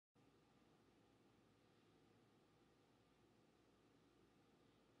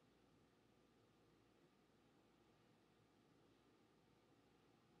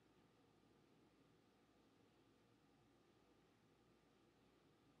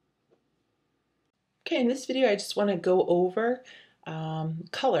Okay, in this video I just want to go over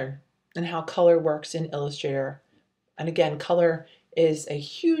color and how color works in Illustrator. And again, color is a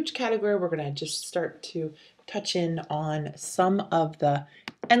huge category. We're going to just start to touch in on some of the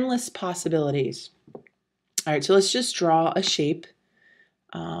endless possibilities. All right, so let's just draw a shape.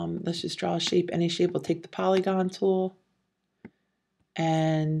 Let's just draw a shape, any shape. We'll take the polygon tool.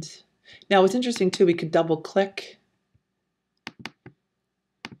 And now what's interesting too, we could double click.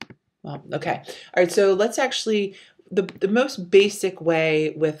 Well, okay. All right, so let's actually, the most basic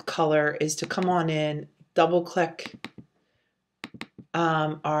way with color is to come on in, double click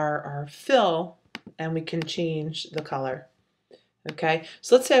our fill, and we can change the color. Okay,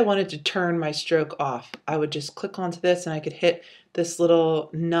 so let's say I wanted to turn my stroke off. I would just click onto this and I could hit this little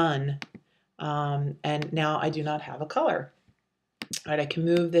none, and now I do not have a color. All right, I can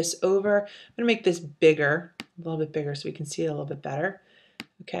move this over. I'm gonna make this bigger, a little bit bigger so we can see it a little bit better.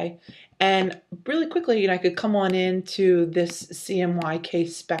 Okay, and really quickly, I could come on into this Cmyk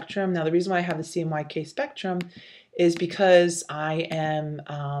Spectrum. Now, the reason why I have the Cmyk Spectrum is because I am,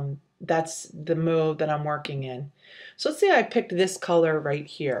 that's the mode that I'm working in. So let's say I picked this color right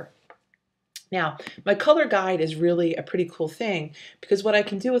here. Now, my color guide is really a pretty cool thing because what I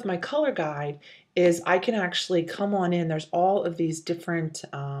can do with my color guide is I can actually come on in. There's all of these different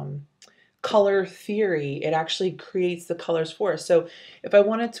color theory. It actually creates the colors for us. So if I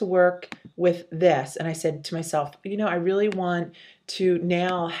wanted to work with this and I said to myself, I really want to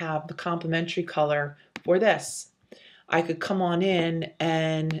now have the complementary color for this, I could come on in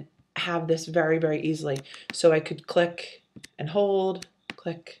and have this very, very easily. So I could click and hold,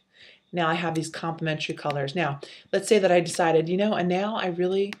 click. Now I have these complementary colors. Now, let's say that I decided, and now I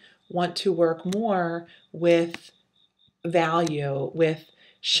really want to work more with value, with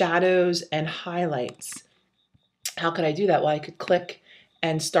shadows and highlights. How could I do that? Well, I could click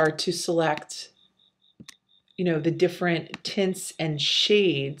and start to select, the different tints and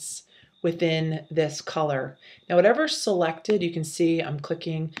shades within this color. Now, whatever's selected, you can see I'm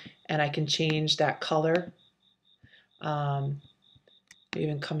clicking and I can change that color. Even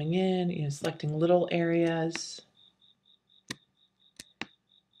coming in, selecting little areas.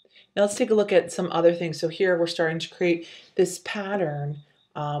 Now let's take a look at some other things. So here we're starting to create this pattern,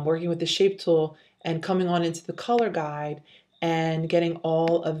 working with the shape tool and coming on into the color guide and getting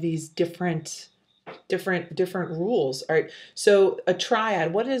all of these different rules. All right, so a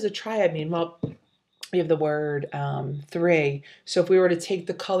triad, what does a triad mean? Well, we have the word 3. So if we were to take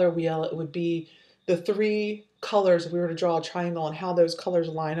the color wheel, it would be the 3 colors. If we were to draw a triangle and how those colors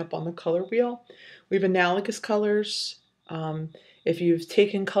line up on the color wheel. We have analogous colors. If you've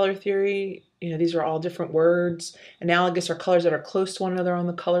taken color theory, these are all different words. Analogous are colors that are close to one another on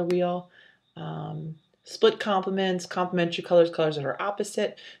the color wheel. Split complements, complementary colors, colors that are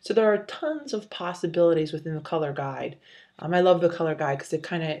opposite. So there are tons of possibilities within the color guide. I love the color guide because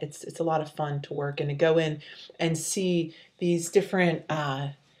it's a lot of fun to work and to go in and see these different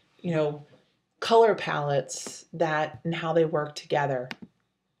color palettes and how they work together.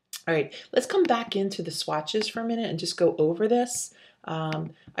 All right, let's come back into the swatches for a minute and just go over this. I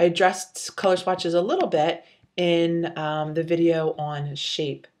addressed color swatches a little bit in the video on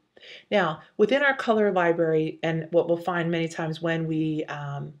shape. Now, within our color library, and what we'll find many times when we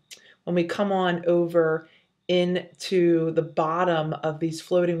come on over into the bottom of these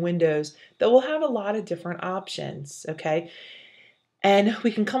floating windows, that we'll have a lot of different options, okay? And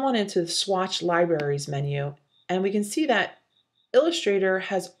we can come on into the Swatch Libraries menu, and we can see that Illustrator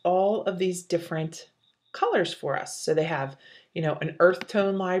has all of these different colors for us. So they have, an earth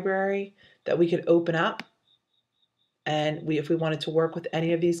tone library that we could open up. And if we wanted to work with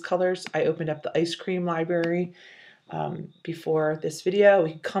any of these colors, I opened up the ice cream library before this video.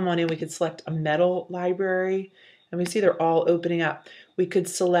 We could come on in, we could select a metal library, and we see they're all opening up. We could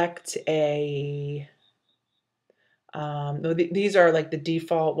select these are like the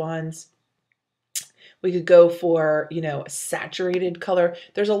default ones. We could go for, a saturated color.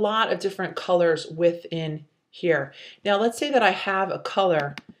 There's a lot of different colors within here. Now, let's say that I have a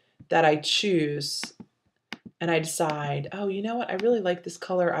color that I choose and I decide, oh, you know what? I really like this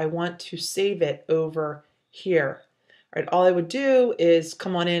color. I want to save it over here. All right, all I would do is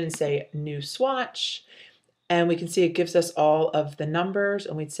come on in and say new swatch, and we can see it gives us all of the numbers,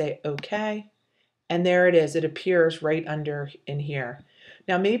 and we'd say okay. And there it is. It appears right under in here.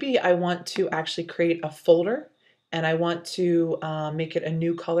 Now maybe I want to actually create a folder and I want to make it a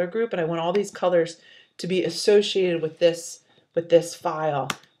new color group, and I want all these colors to be associated with this file.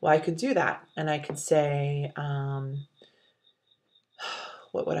 Well, I could do that, and I could say,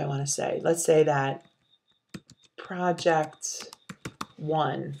 what would I want to say? Let's say that project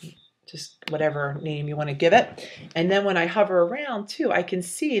 1, just whatever name you want to give it. And then when I hover around too, I can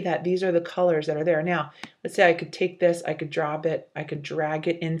see that these are the colors that are there. Now, let's say I could take this, I could drop it, I could drag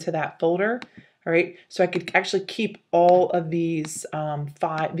it into that folder. All right, so I could actually keep all of these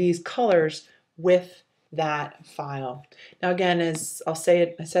these colors with that file. Now again, as I'll say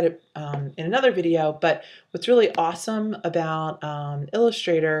it, I said it in another video, but what's really awesome about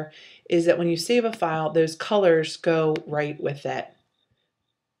Illustrator is that when you save a file, those colors go right with it,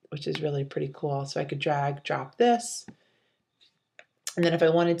 which is really pretty cool. So I could drag, drop this, and then if I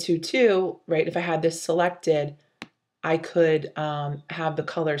wanted to too, right, if I had this selected, I could have the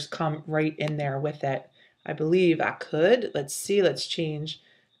colors come right in there with it. I believe I could. Let's see, let's change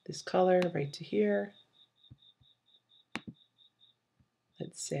this color right to here.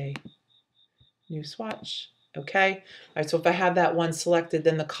 Let's say new swatch. Okay. All right, so if I have that one selected,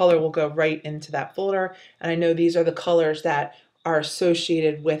 then the color will go right into that folder. And I know these are the colors that are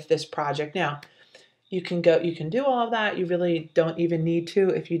associated with this project. Now, you can do all of that. You really don't even need to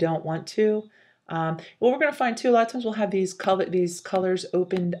if you don't want to. What we're going to find too, a lot of times we'll have these colors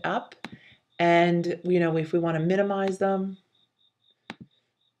opened up, and if we want to minimize them,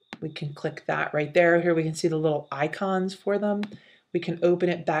 we can click that right there. Here we can see the little icons for them. We can open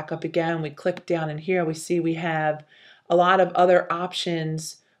it back up again. We click down in here. We see we have a lot of other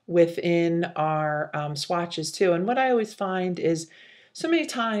options within our swatches too. And what I always find is so many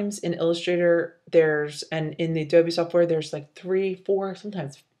times in Illustrator and in the Adobe software, there's like 3, 4,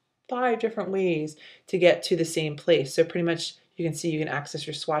 sometimes 5 different ways to get to the same place. So pretty much you can see you can access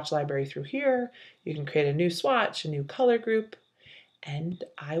your swatch library through here. You can create a new swatch, a new color group, and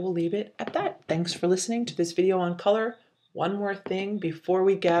I will leave it at that. Thanks for listening to this video on color. One more thing before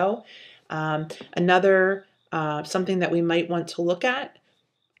we go. Another something that we might want to look at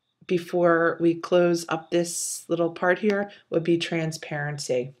before we close up this little part here would be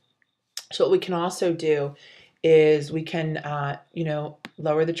transparency. So what we can also do is we can,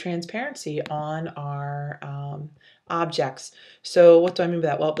 lower the transparency on our objects. So what do I mean by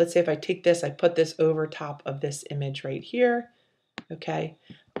that? Well, let's say if I take this, I put this over top of this image right here. Okay.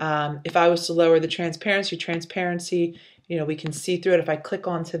 If I was to lower the transparency, we can see through it. If I click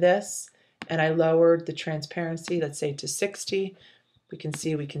onto this and I lowered the transparency, let's say to 60, we can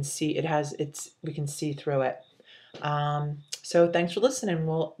see we can see through it. So thanks for listening.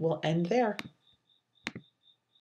 We'll end there.